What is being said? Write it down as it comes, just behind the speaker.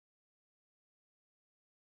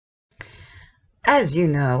As you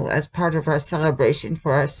know, as part of our celebration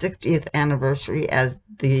for our 60th anniversary as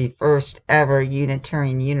the first ever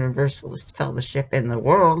Unitarian Universalist fellowship in the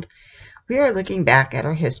world, we are looking back at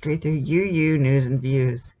our history through UU News and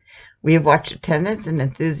Views. We have watched attendance and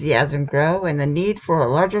enthusiasm grow, and the need for a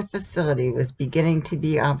larger facility was beginning to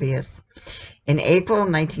be obvious. In April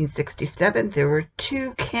 1967, there were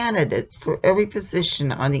 2 candidates for every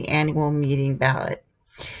position on the annual meeting ballot.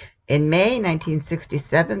 In May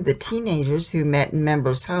 1967, the teenagers who met in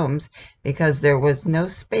members' homes because there was no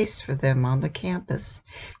space for them on the campus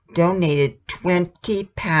donated 20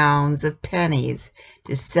 pounds of pennies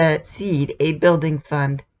to seed a building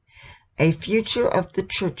fund. A Future of the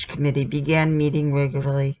Church committee began meeting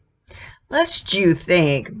regularly. Lest you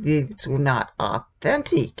think these were not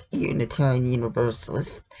authentic Unitarian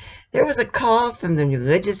Universalists, there was a call from the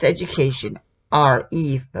Religious Education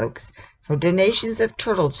RE folks for donations of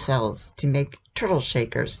turtle shells to make turtle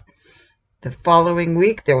shakers. The following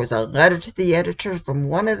week, there was a letter to the editor from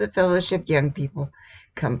one of the fellowship young people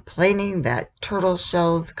complaining that turtle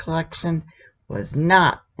shells collection was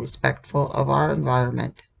not respectful of our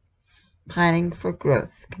environment. Planning for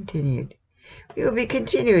growth continued. We will be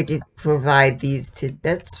continuing to provide these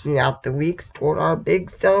tidbits throughout the weeks toward our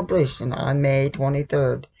big celebration on May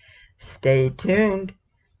 23rd. Stay tuned.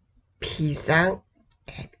 Peace out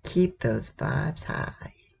and keep those vibes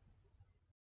high.